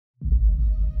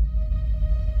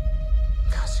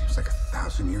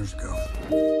2,000 years ago.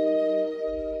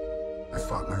 I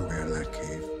fought my way out of that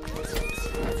cave.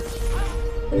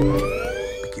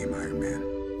 Became Iron Man.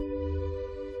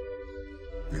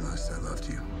 Realized I loved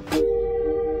you.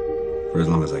 For as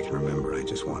long as I can remember, I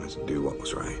just wanted to do what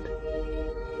was right.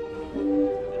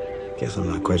 Guess I'm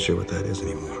not quite sure what that is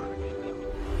anymore.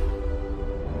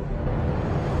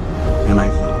 And I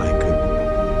thought I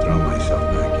could throw myself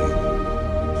back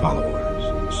in, follow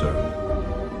orders, serve.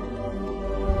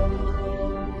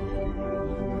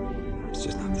 It's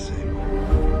just not the same.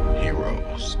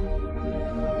 Heroes.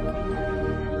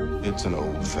 It's an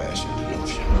old-fashioned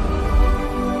notion.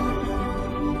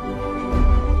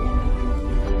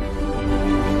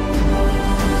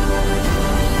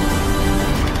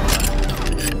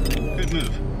 Good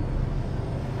move.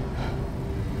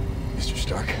 Mr.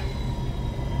 Stark.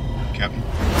 Captain.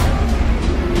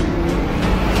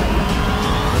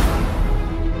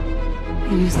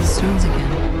 Use the stones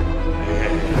again.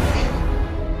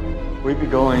 We'd be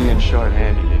going in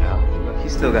short-handed, you know.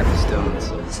 He's still got the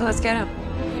stones. So let's get him.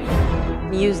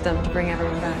 Use them to bring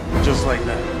everyone back. Just like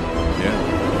that.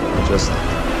 Yeah, just like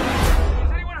that.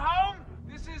 Is anyone home?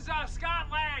 This is Scott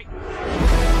Lang.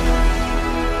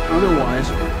 Otherwise,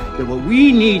 that what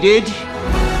we needed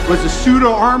was a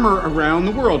pseudo armor around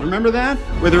the world. Remember that?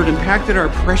 Whether it impacted our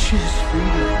precious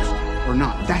freedoms or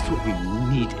not. That's what we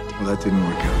needed. Well, that didn't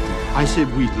work out, did it? I said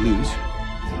we'd lose.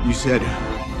 You said, do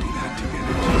that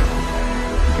together too.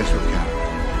 Guess what, Cap?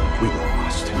 We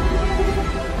lost.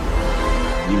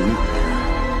 You were there.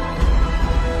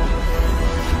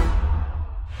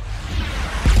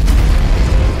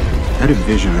 I had a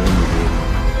vision I remember.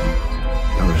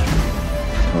 That was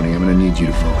Tony, I'm gonna need you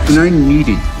to focus. and I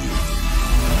needed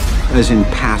you. As in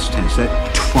past tense,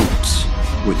 that trumps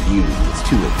with you. It's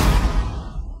too late.